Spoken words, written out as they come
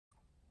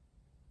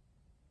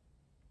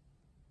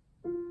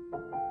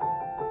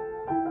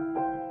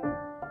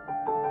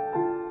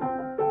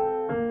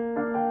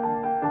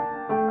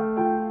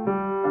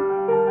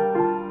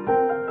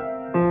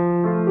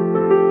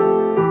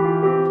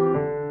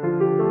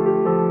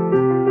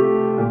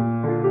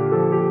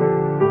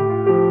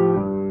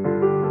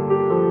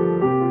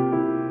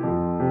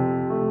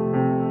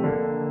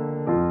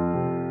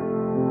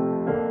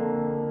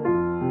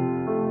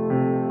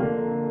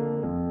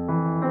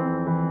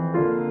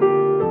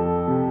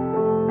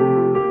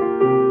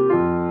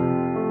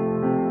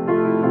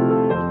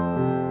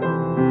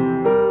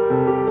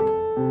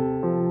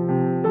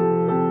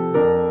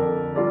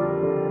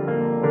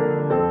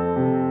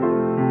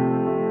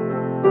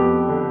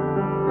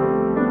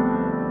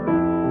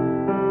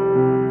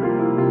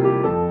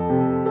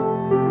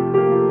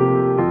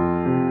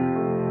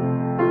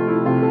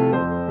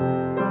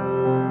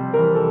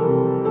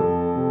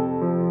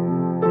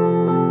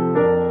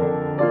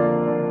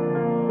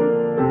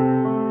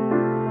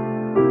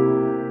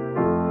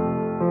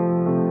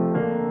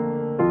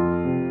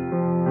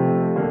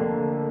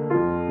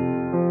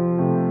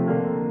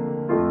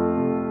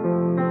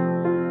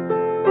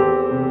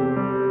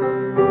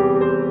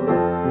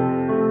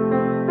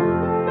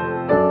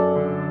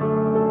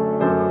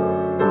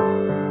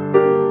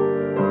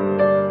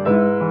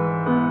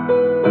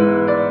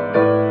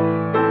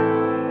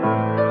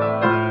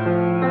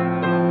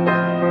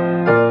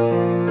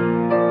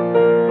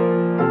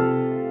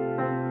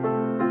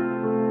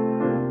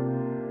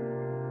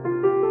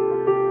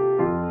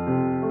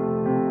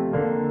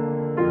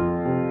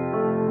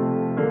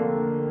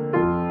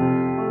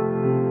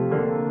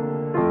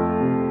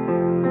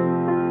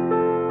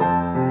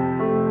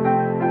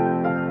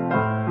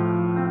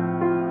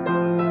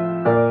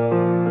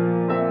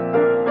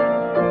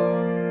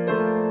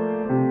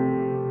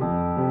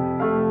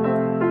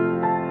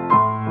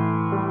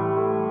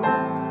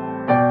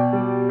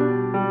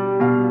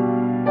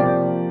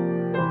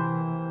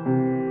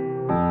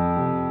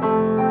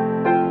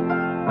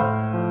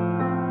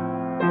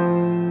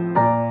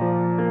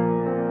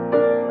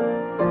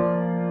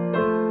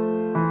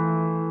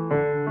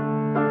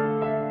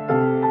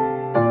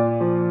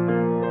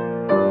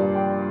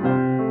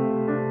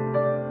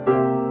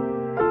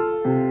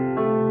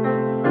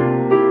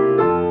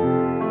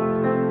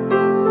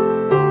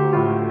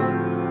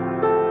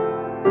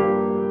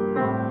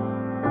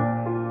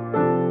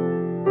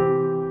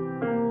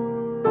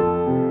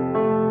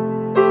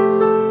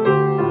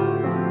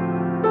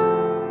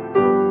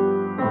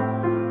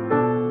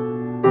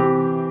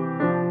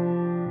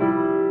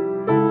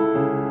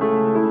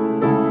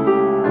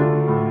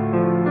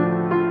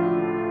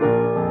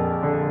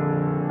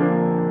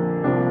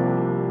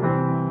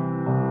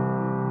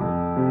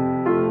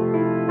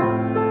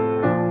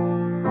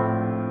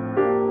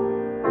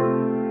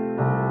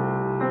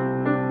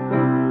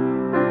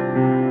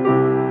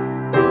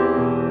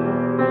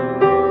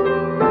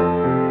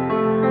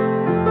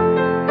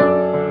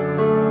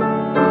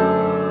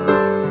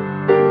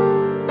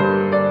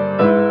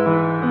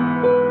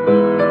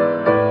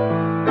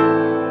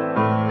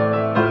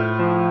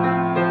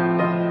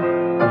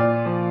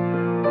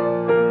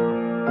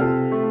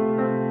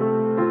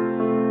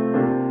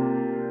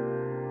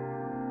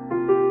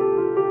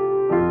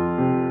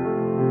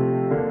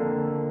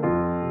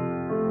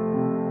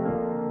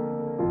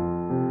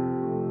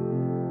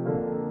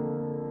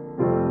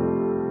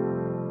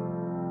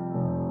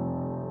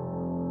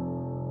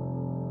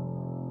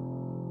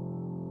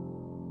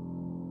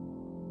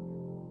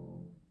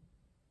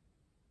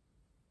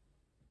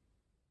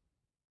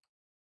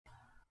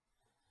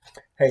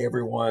Hey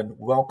everyone,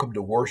 welcome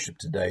to worship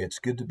today. It's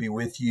good to be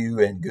with you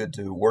and good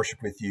to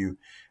worship with you.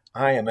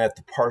 I am at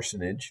the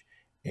parsonage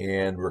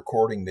and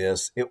recording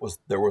this.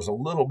 There was a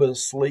little bit of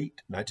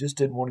sleet and I just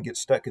didn't want to get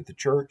stuck at the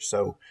church,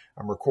 so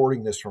I'm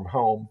recording this from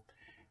home.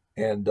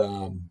 And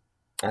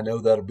I know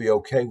that'll be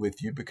okay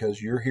with you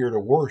because you're here to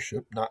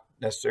worship, not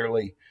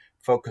necessarily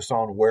focus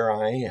on where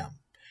I am.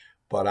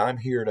 But I'm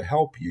here to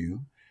help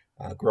you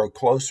grow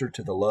closer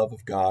to the love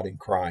of God in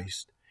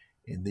Christ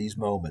in these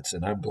moments.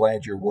 And I'm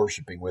glad you're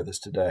worshiping with us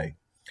today.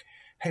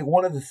 Hey,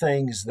 one of the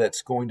things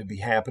that's going to be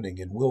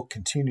happening, and we'll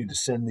continue to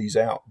send these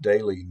out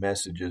daily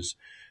messages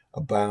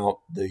about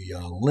the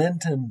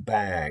Lenten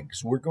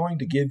bags. We're going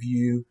to give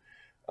you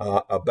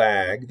a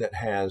bag that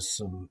has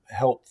some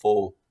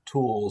helpful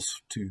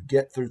tools to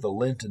get through the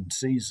Lenten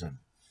season.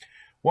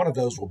 One of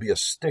those will be a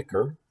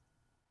sticker.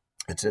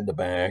 It's in the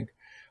bag.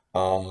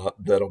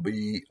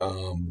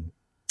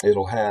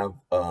 It'll have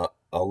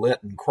a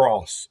Lenten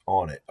cross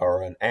on it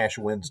or an Ash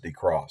Wednesday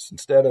cross.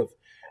 Instead of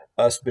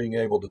us being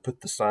able to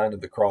put the sign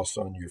of the cross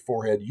on your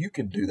forehead, you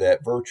can do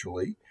that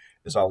virtually,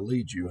 as I'll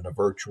lead you in a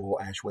virtual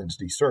Ash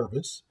Wednesday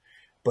service.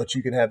 But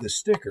you can have this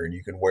sticker and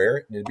you can wear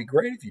it, and it'd be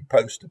great if you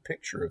post a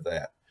picture of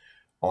that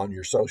on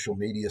your social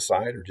media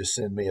site or just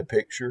send me a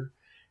picture.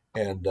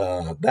 And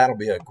that'll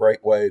be a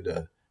great way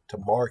to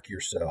mark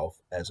yourself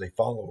as a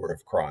follower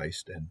of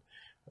Christ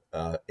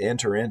and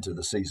enter into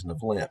the season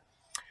of Lent.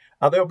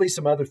 There'll be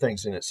some other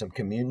things in it, some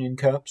communion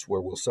cups where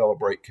we'll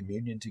celebrate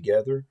communion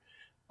together,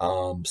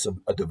 a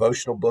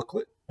devotional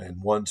booklet,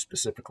 and one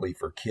specifically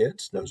for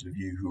kids, those of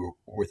you who are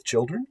with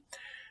children.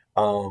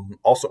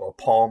 Also a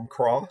palm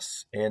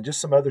cross, and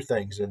just some other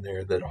things in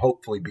there that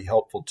hopefully be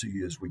helpful to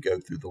you as we go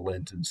through the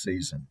Lenten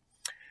season.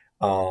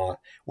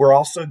 We're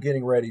also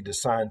getting ready to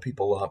sign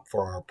people up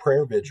for our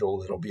prayer vigil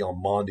that'll be on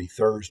Maundy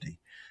Thursday.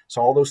 So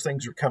all those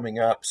things are coming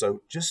up.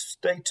 So just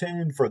stay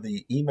tuned for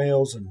the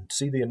emails and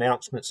see the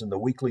announcements in the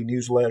weekly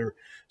newsletter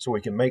so we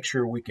can make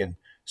sure we can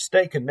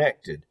stay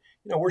connected.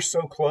 You know, we're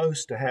so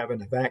close to having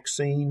a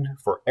vaccine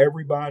for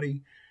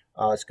everybody.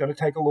 It's going to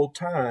take a little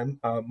time,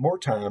 more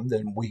time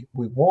than we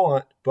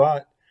want,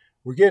 but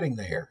we're getting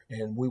there.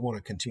 And we want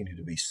to continue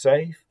to be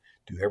safe,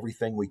 do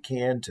everything we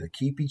can to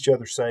keep each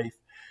other safe,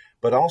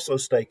 but also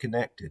stay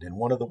connected. And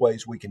one of the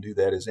ways we can do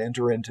that is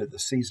enter into the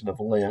season of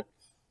Lent.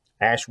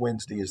 Ash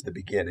Wednesday is the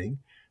beginning,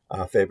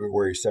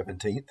 February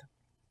 17th.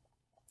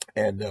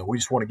 And we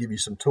just want to give you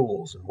some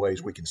tools and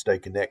ways we can stay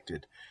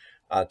connected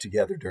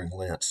together during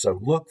Lent. So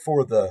look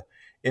for the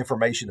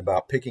information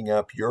about picking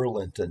up your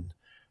Lenten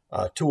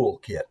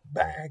toolkit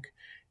bag,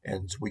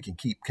 and we can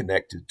keep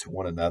connected to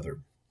one another.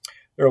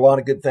 There are a lot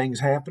of good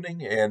things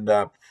happening, and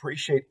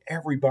appreciate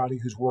everybody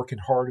who's working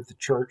hard at the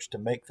church to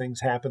make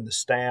things happen, the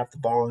staff, the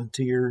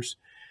volunteers,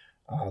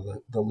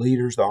 the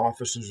leaders, the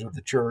officers of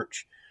the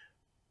church.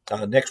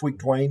 Next week,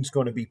 Dwayne's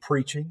going to be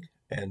preaching,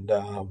 and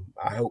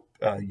I hope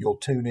you'll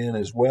tune in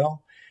as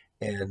well.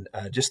 And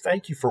just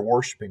thank you for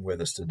worshiping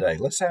with us today.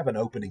 Let's have an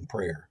opening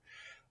prayer.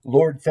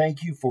 Lord,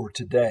 thank you for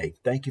today.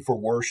 Thank you for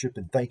worship,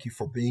 and thank you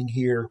for being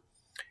here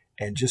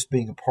and just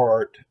being a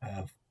part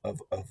of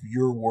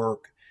your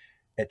work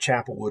at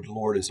Chapelwood,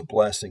 Lord, is a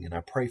blessing. And I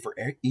pray for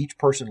each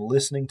person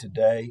listening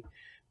today.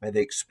 May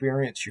they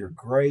experience your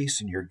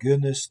grace and your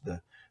goodness,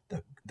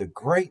 the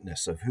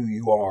greatness of who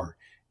you are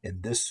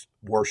in this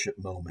worship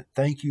moment.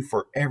 Thank you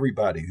for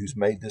everybody who's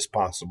made this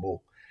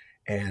possible.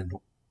 And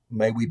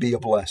may we be a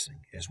blessing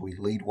as we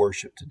lead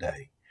worship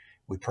today.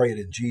 We pray it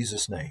in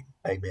Jesus' name.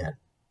 Amen.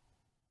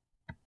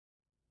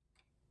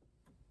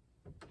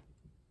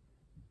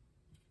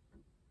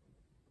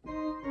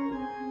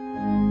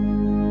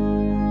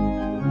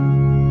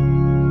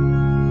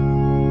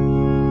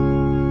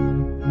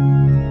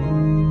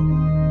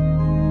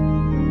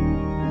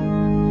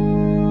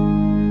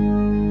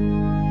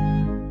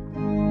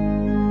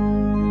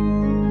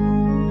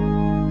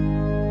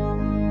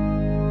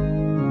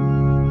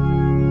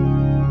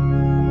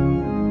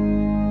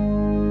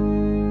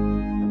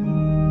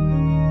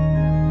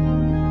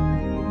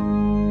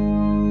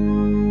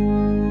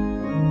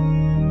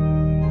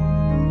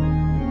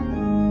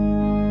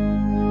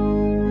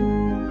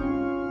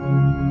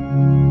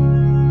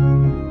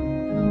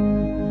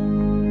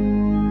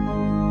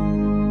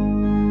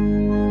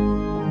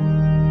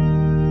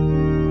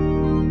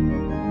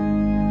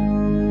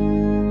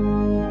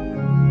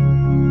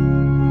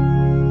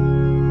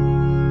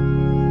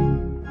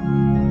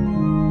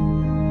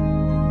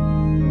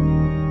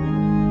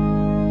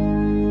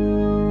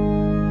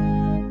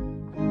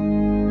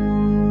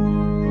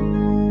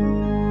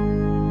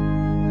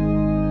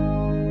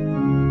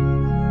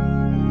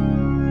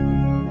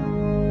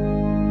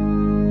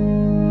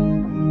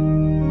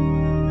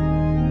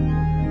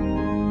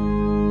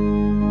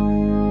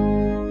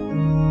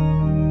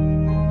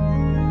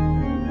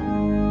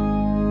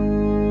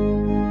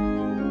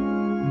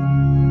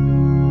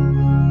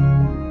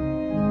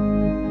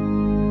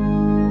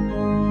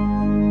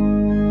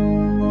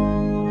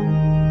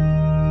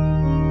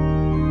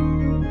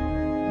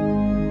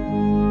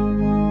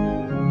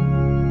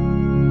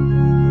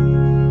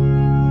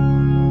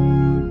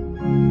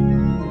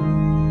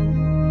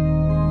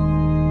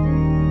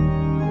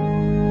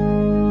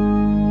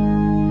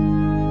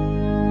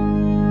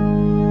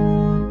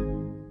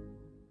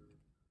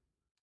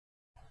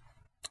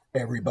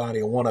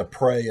 everybody. I want to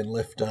pray and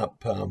lift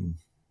up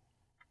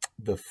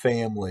the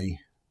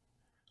family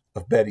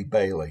of Betty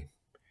Bailey.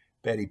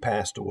 Betty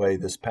passed away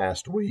this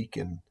past week,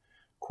 and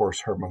of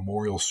course, her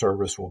memorial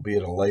service will be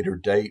at a later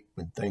date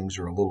when things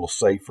are a little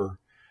safer.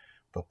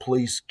 But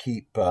please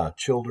keep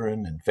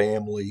children and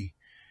family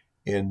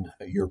in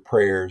your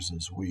prayers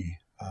as we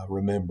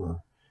remember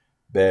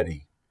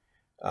Betty.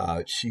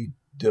 She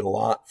did a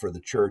lot for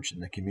the church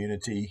and the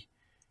community,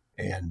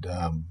 and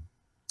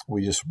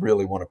we just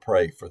really want to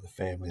pray for the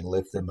family and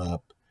lift them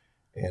up.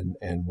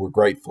 And we're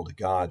grateful to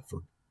God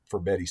for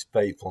Betty's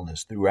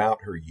faithfulness throughout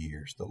her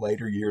years. The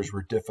later years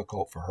were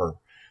difficult for her,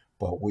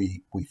 but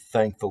we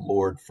thank the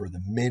Lord for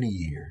the many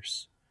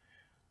years,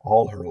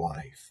 all her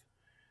life,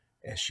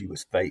 as she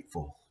was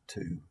faithful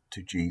to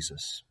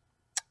Jesus.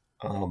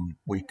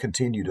 We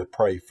continue to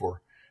pray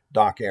for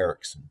Doc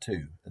Erickson,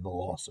 too, and the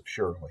loss of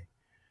Shirley.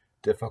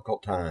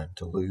 Difficult time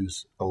to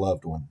lose a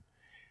loved one,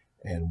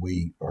 and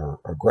we are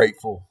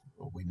grateful.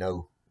 We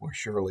know where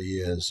Shirley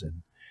is,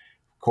 and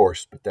of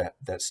course, but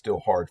that's still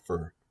hard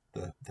for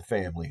the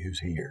family who's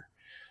here.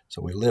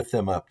 So we lift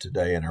them up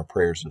today in our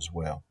prayers as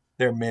well.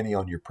 There are many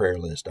on your prayer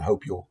list. I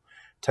hope you'll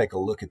take a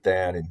look at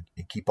that and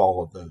keep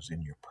all of those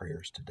in your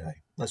prayers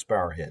today. Let's bow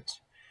our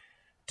heads.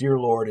 Dear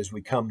Lord, as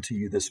we come to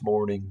you this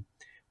morning,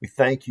 we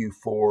thank you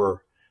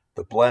for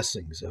the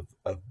blessings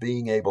of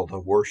being able to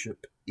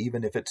worship,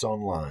 even if it's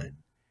online.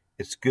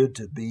 It's good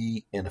to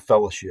be in a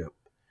fellowship,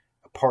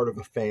 a part of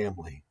a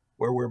family,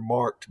 where we're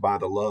marked by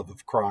the love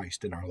of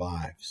Christ in our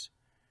lives.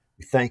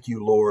 We thank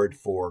you, Lord,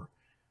 for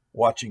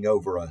watching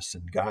over us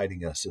and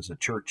guiding us as a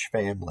church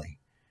family.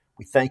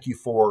 We thank you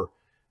for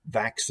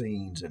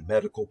vaccines and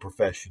medical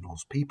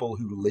professionals, people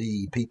who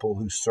lead, people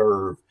who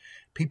serve,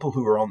 people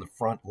who are on the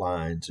front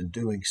lines and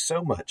doing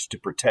so much to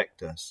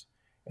protect us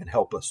and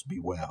help us be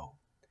well.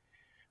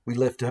 We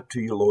lift up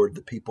to you, Lord,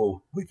 the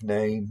people we've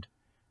named,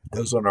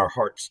 those on our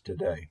hearts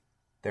today.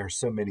 There are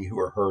so many who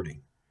are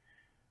hurting.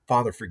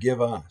 Father,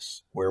 forgive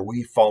us where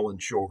we've fallen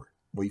short.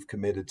 We've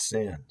committed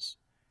sins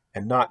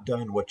and not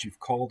done what you've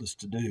called us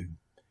to do.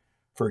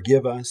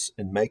 Forgive us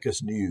and make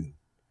us new.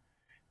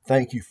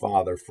 Thank you,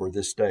 Father, for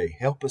this day.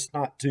 Help us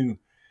not to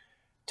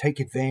take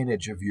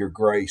advantage of your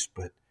grace,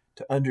 but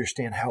to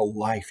understand how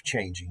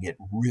life-changing it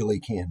really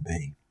can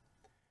be.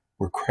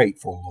 We're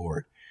grateful,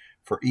 Lord,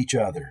 for each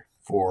other,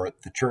 for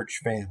the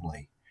church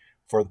family,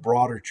 for the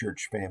broader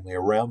church family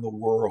around the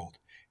world.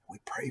 We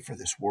pray for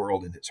this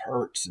world and its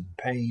hurts and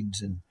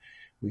pains, and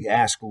we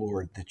ask,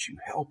 Lord, that you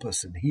help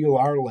us and heal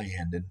our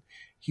land and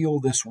heal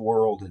this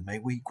world, and may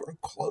we grow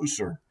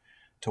closer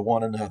to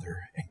one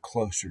another and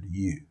closer to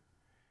you.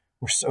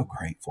 We're so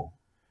grateful.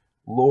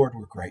 Lord,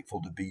 we're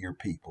grateful to be your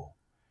people,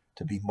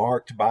 to be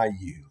marked by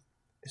you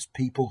as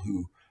people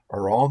who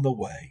are on the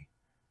way,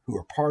 who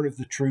are part of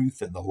the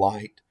truth and the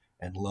light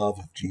and love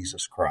of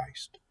Jesus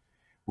Christ.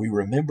 We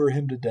remember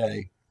him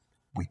today.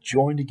 We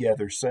join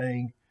together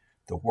saying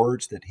the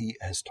words that he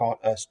has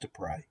taught us to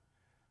pray.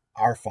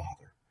 Our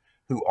Father,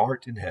 who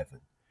art in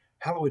heaven,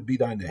 hallowed be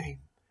thy name.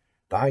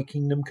 Thy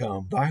kingdom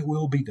come, thy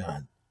will be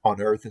done,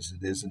 on earth as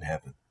it is in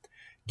heaven.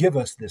 Give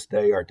us this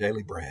day our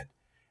daily bread,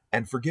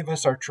 and forgive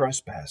us our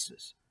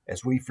trespasses,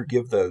 as we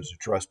forgive those who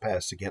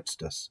trespass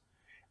against us.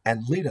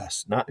 And lead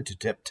us not into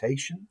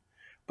temptation,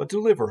 but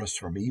deliver us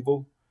from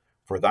evil.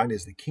 For thine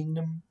is the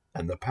kingdom,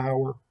 and the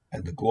power,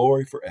 and the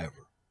glory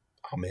forever.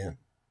 Amen.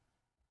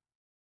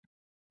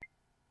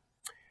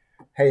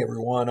 Hey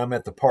everyone, I'm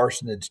at the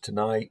parsonage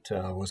tonight.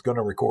 I was going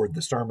to record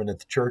the sermon at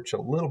the church.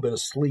 A little bit of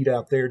sleet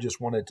out there.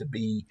 Just wanted to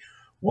be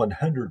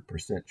 100%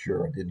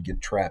 sure I didn't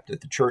get trapped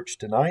at the church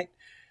tonight.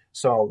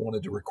 So I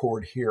wanted to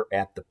record here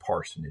at the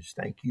parsonage.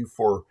 Thank you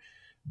for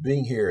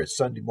being here. It's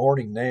Sunday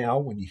morning now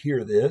when you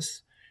hear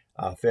this,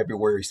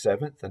 February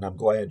 7th, and I'm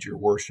glad you're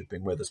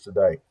worshiping with us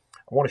today.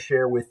 I want to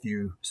share with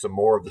you some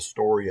more of the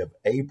story of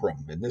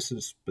Abram, and this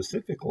is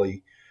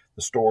specifically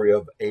the story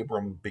of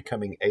Abram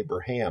becoming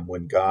Abraham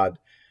when God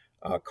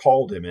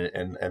called him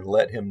and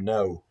let him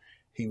know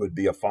he would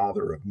be a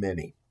father of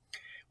many.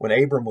 When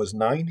Abram was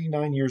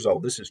 99 years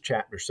old, this is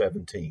chapter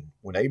 17.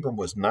 When Abram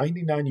was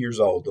 99 years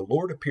old, the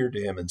Lord appeared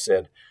to him and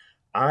said,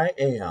 I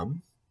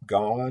am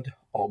God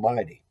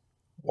Almighty.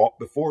 Walk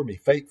before me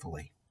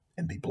faithfully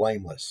and be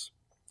blameless.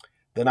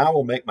 Then I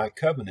will make my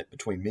covenant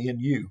between me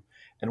and you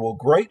and will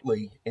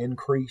greatly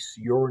increase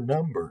your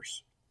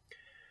numbers.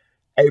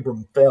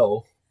 Abram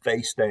fell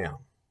face down,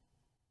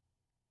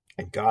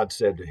 and God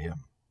said to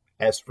him,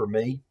 As for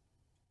me,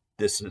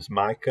 this is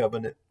my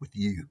covenant with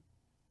you.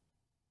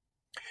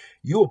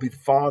 You will be the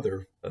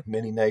father of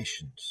many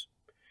nations.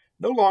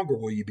 No longer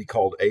will you be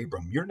called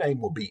Abram. Your name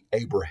will be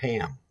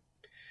Abraham.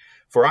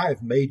 For I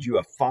have made you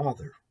a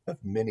father of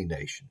many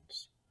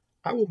nations.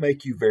 I will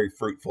make you very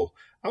fruitful.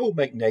 I will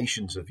make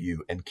nations of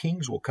you, and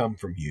kings will come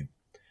from you.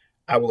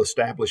 I will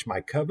establish my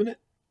covenant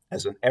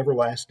as an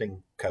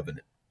everlasting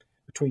covenant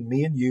between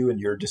me and you and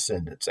your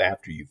descendants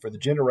after you for the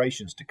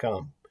generations to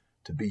come,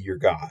 to be your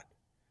God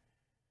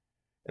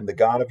and the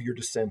God of your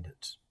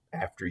descendants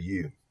after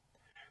you.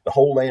 The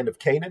whole land of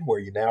Canaan, where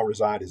you now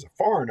reside as a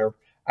foreigner,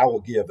 I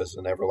will give as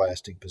an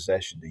everlasting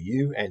possession to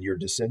you and your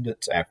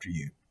descendants after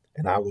you,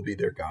 and I will be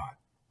their God.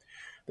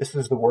 This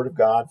is the word of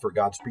God for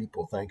God's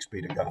people. Thanks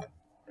be to God.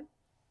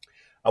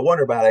 I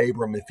wonder about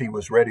Abram if he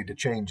was ready to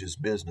change his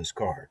business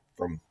card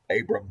from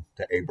Abram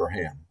to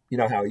Abraham. You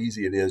know how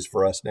easy it is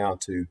for us now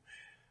to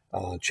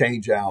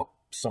change out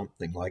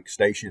something like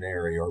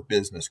stationery or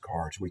business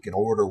cards. We can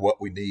order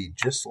what we need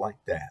just like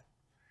that.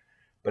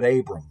 But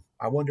Abram,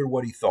 I wonder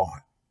what he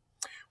thought.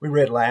 We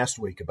read last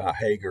week about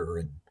Hagar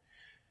and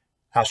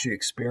how she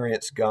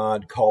experienced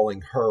God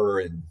calling her,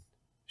 and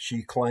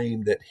she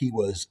claimed that he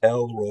was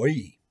El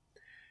Roi,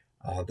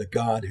 the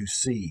God who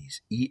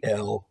sees,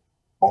 Elroi.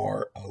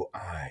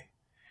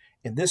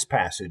 In this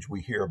passage,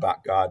 we hear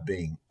about God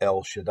being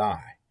El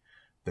Shaddai,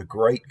 the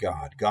great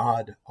God,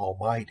 God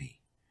Almighty.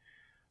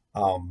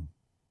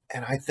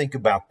 And I think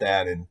about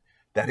that and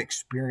that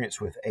experience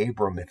with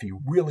Abram, if he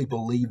really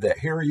believed that.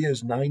 Here he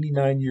is,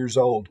 99 years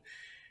old,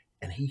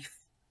 and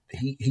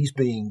he's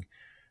being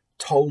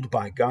told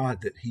by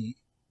God that he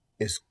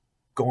is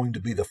going to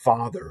be the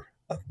father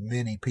of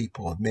many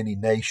people, of many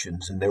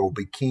nations, and there will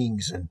be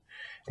kings, and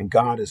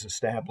God is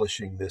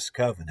establishing this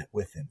covenant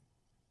with him.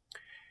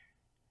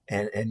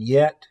 And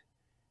yet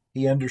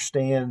he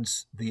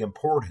understands the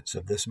importance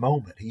of this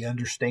moment. He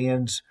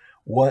understands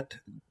what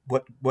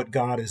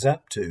God is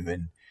up to,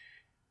 and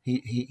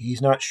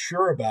he's not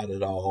sure about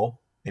it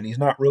all, and he's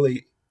not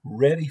really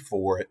ready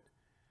for it,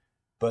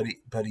 but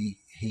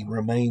he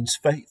remains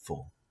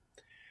faithful.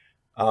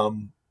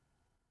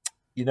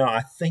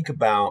 I think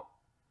about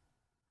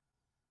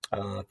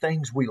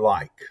things we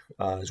like.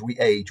 As we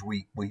age,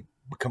 we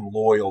become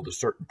loyal to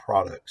certain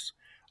products.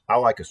 I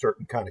like a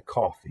certain kind of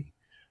coffee,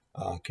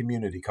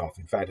 community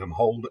coffee. In fact,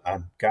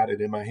 I've got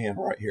it in my hand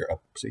right here.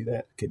 See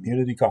that?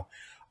 Community coffee.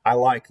 I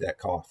like that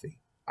coffee.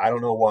 I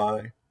don't know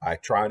why. I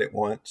tried it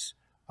once.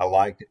 I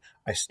liked it.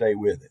 I stay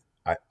with it.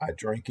 I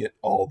drink it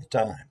all the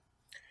time.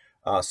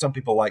 Some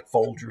people like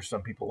Folgers.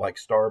 Some people like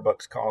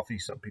Starbucks coffee.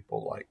 Some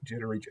people like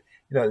Jittery.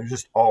 There's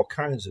just all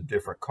kinds of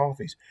different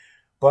coffees.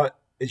 But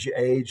as you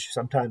age,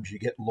 sometimes you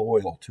get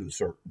loyal to a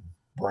certain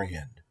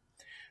brand.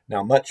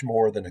 Now, much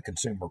more than a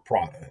consumer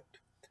product,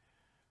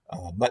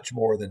 much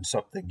more than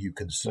something you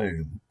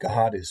consume,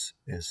 God is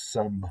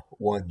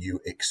someone you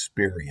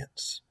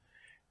experience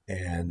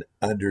and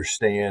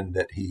understand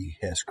that He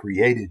has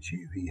created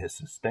you, He has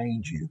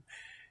sustained you,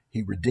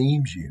 He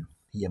redeems you,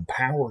 He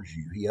empowers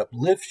you, He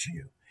uplifts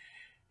you.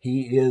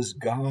 He is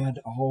God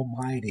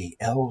Almighty,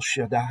 El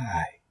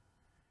Shaddai.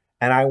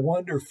 And I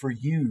wonder for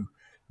you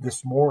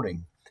this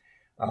morning,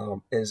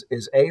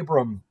 as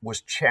Abram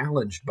was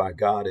challenged by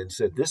God and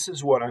said, "This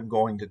is what I'm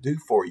going to do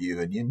for you."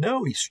 And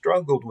he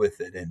struggled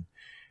with it and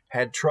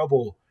had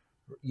trouble,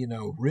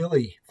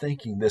 really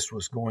thinking this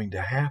was going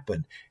to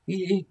happen.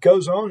 He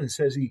goes on and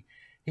says he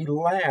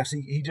laughs.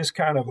 He just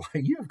kind of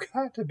like, "You've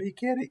got to be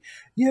kidding.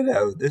 You're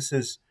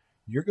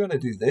going to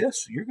do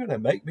this? You're going to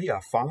make me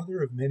a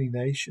father of many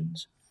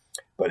nations?"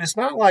 But it's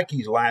not like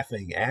he's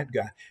laughing at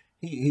God.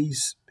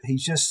 He's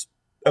just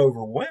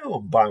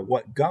overwhelmed by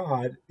what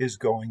God is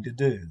going to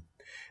do.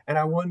 And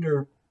I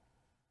wonder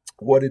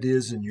what it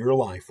is in your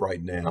life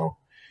right now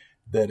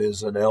that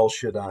is an El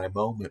Shaddai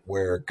moment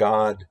where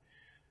God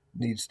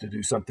needs to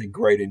do something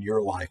great in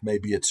your life.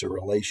 Maybe it's a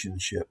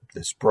relationship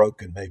that's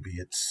broken. Maybe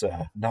it's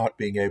not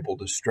being able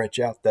to stretch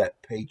out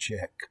that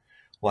paycheck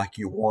like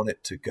you want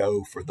it to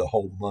go for the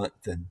whole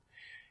month.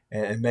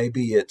 And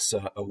maybe it's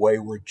a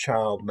wayward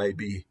child.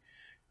 Maybe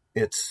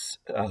it's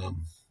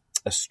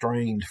a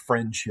strained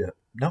friendship.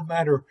 No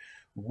matter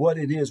what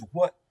it is,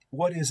 what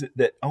is it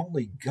that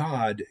only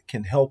God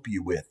can help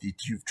you with?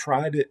 You've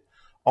tried it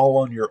all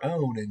on your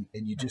own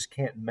and you just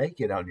can't make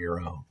it on your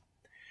own.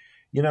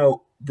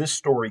 This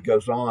story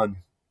goes on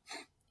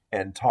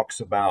and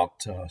talks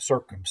about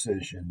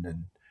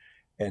circumcision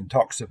and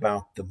talks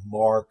about the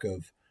mark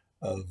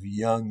of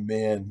young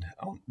men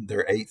on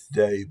their 8th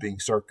day being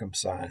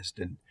circumcised,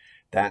 and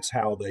that's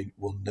how they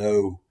will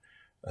know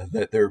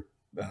that they're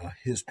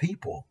His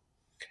people.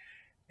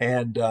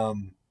 And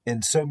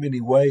in so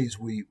many ways,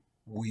 we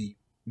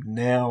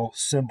now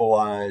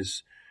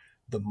symbolize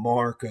the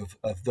mark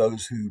of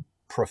those who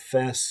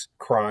profess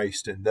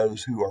Christ and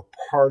those who are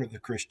part of the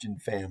Christian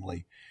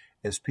family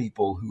as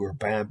people who are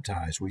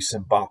baptized.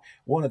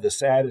 One of the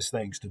saddest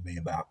things to me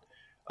about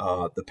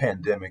the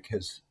pandemic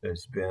has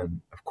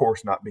been, of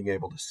course, not being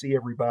able to see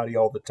everybody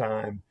all the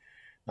time,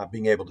 not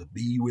being able to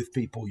be with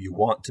people you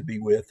want to be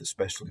with,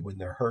 especially when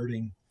they're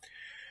hurting.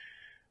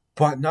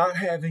 But not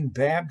having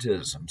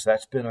baptisms,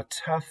 that's been a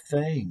tough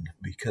thing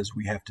because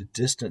we have to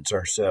distance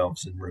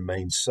ourselves and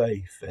remain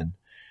safe. And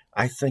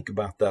I think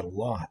about that a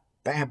lot.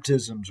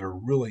 Baptisms are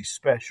really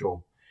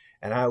special,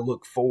 and I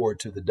look forward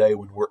to the day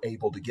when we're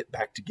able to get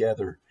back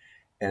together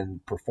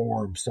and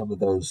perform some of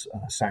those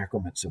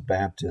sacraments of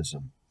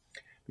baptism.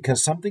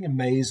 Because something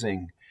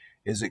amazing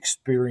is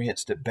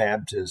experienced at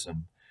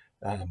baptism.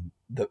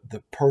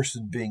 The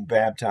person being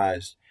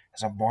baptized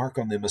has a mark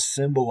on them, a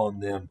symbol on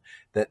them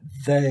that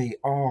they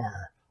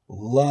are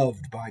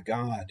loved by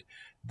God,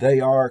 They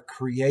are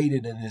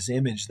created in his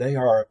image. They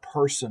are a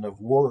person of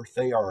worth.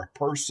 They are a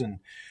person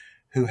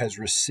who has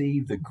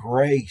received the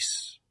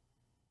grace,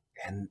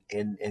 and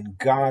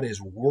God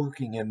is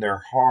working in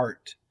their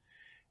heart,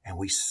 and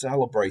we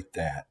celebrate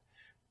that.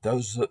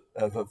 Those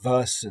of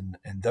us and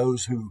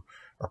those who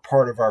are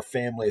part of our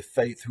family of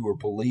faith, who are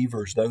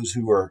believers, those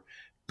who are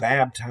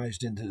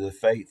baptized into the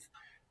faith,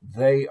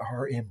 they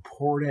are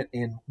important,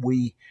 and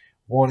we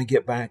want to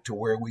get back to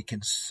where we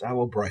can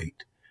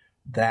celebrate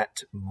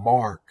that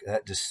mark,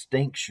 that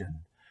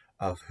distinction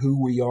of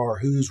who we are,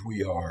 whose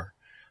we are,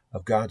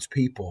 of God's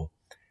people.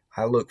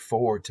 I look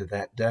forward to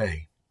that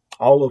day.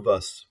 All of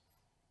us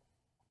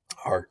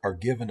are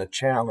given a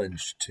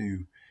challenge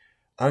to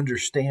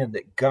understand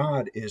that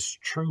God is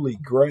truly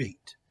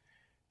great.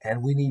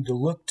 And we need to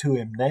look to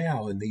him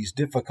now in these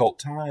difficult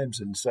times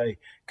and say,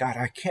 God,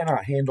 I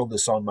cannot handle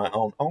this on my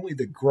own. Only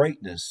the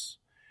greatness,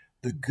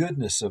 the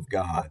goodness of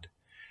God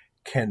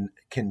can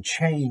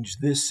change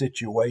this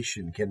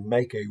situation, can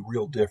make a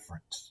real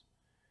difference.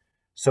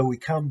 So we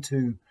come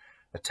to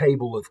a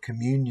table of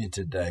communion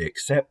today,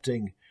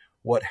 accepting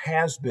what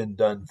has been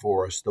done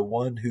for us, the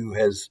one who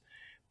has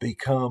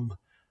become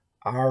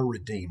our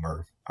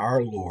Redeemer,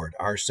 our Lord,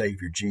 our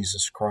Savior,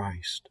 Jesus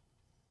Christ,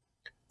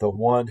 the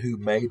one who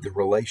made the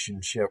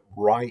relationship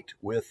right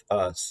with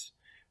us,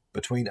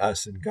 between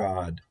us and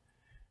God.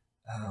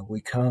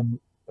 We come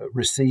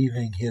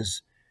receiving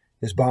his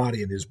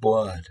body and his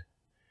blood,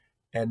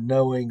 and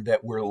knowing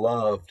that we're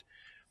loved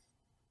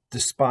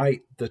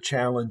despite the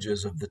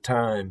challenges of the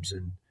times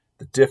and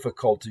the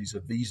difficulties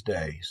of these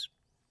days.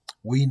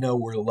 We know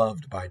we're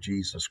loved by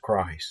Jesus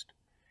Christ.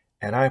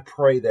 And I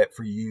pray that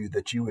for you,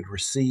 that you would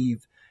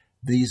receive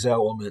these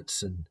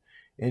elements, and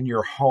in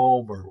your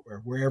home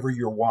or wherever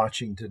you're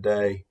watching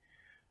today,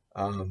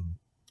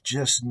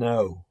 just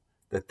know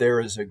that there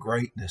is a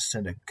greatness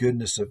and a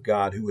goodness of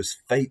God who was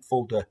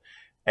faithful to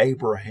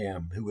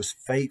Abraham, who was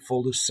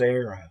faithful to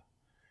Sarah,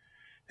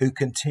 who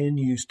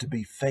continues to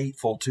be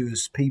faithful to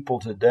his people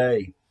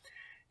today.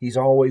 He's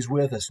always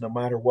with us no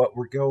matter what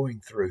we're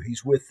going through.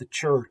 He's with the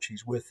church.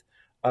 He's with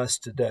us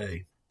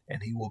today,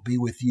 and he will be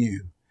with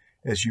you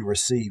as you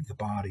receive the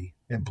body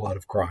and blood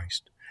of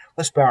Christ.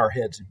 Let's bow our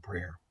heads in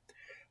prayer.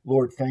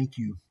 Lord, thank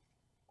you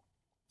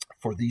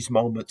for these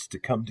moments to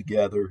come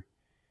together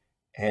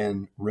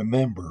and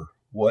remember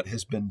what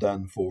has been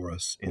done for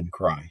us in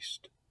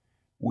Christ.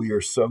 We are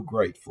so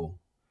grateful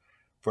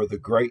for the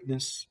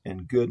greatness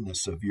and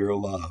goodness of your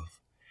love.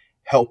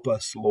 Help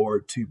us,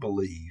 Lord, to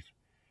believe.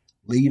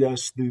 Lead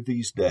us through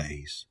these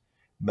days.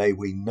 May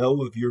we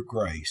know of your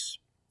grace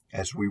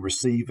as we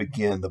receive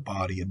again the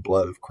body and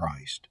blood of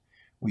Christ.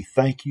 We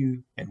thank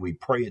you and we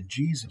pray in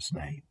Jesus'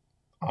 name.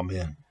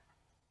 Amen.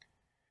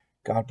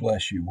 God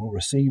bless you. We'll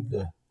receive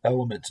the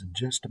elements in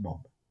just a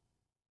moment.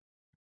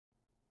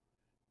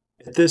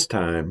 At this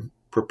time,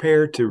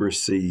 prepare to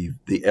receive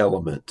the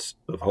elements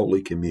of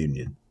Holy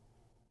Communion.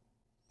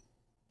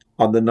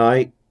 On the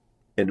night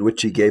in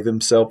which he gave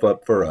himself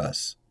up for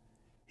us,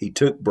 he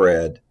took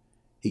bread,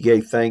 he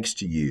gave thanks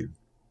to you.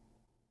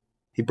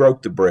 He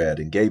broke the bread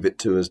and gave it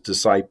to his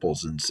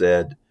disciples and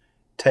said,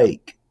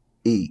 "Take,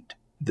 eat,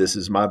 this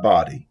is my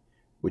body,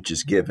 which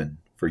is given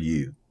for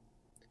you.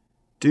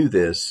 Do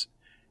this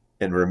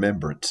in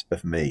remembrance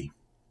of me."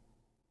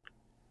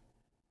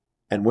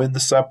 And when the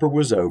supper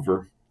was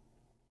over,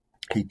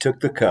 he took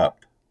the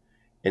cup,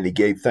 and he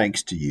gave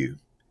thanks to you.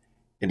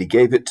 And he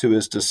gave it to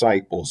his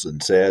disciples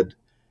and said,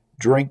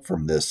 "Drink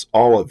from this,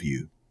 all of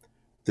you.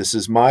 This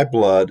is my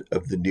blood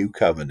of the new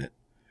covenant,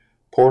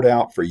 poured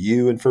out for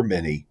you and for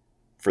many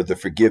for the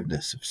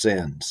forgiveness of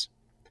sins.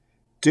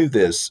 Do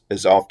this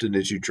as often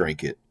as you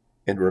drink it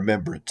in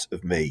remembrance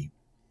of me."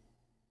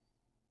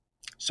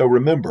 So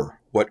remember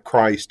what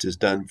Christ has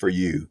done for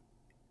you,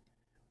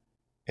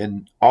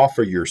 and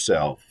offer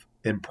yourself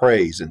in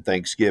praise and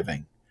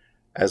thanksgiving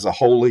as a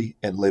holy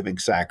and living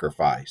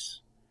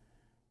sacrifice.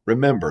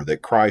 Remember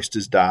that Christ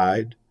has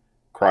died,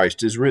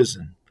 Christ is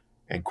risen,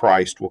 and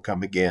Christ will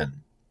come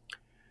again.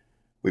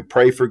 We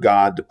pray for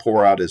God to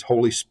pour out his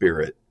Holy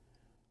Spirit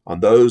on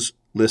those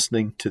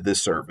listening to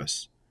this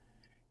service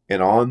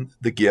and on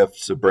the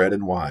gifts of bread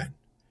and wine.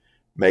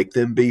 Make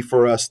them be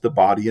for us the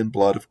body and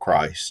blood of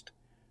Christ,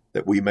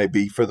 that we may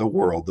be for the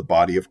world the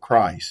body of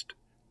Christ,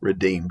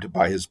 redeemed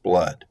by his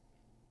blood.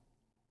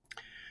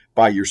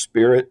 By your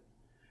Spirit,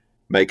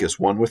 make us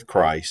one with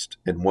Christ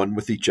and one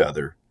with each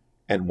other,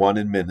 and one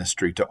in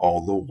ministry to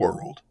all the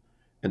world,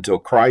 until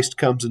Christ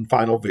comes in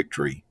final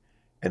victory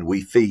and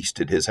we feast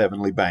at his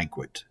heavenly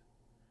banquet.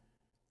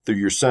 Through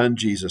your Son,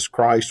 Jesus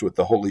Christ, with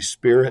the Holy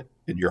Spirit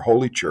in your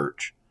holy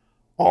church,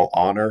 all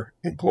honor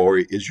and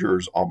glory is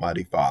yours,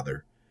 Almighty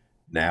Father,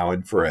 now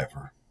and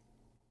forever.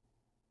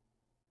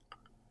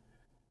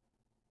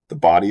 The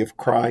body of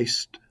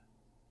Christ,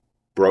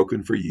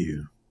 broken for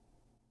you.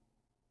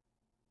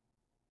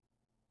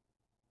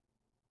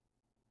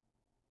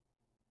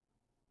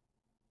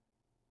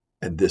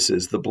 And this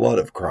is the blood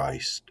of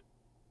Christ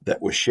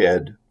that was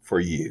shed for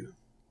you.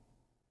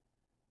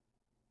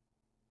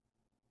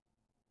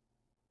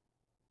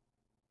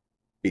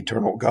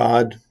 Eternal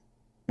God,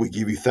 We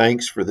give you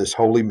thanks for this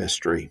holy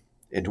mystery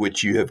in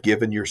which you have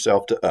given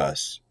yourself to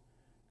us.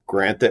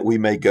 Grant that we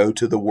may go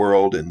to the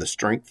world in the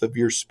strength of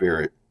your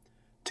Spirit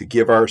to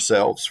give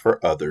ourselves for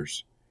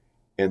others.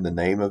 In the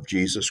name of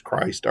Jesus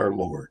Christ our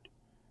Lord.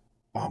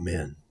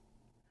 Amen.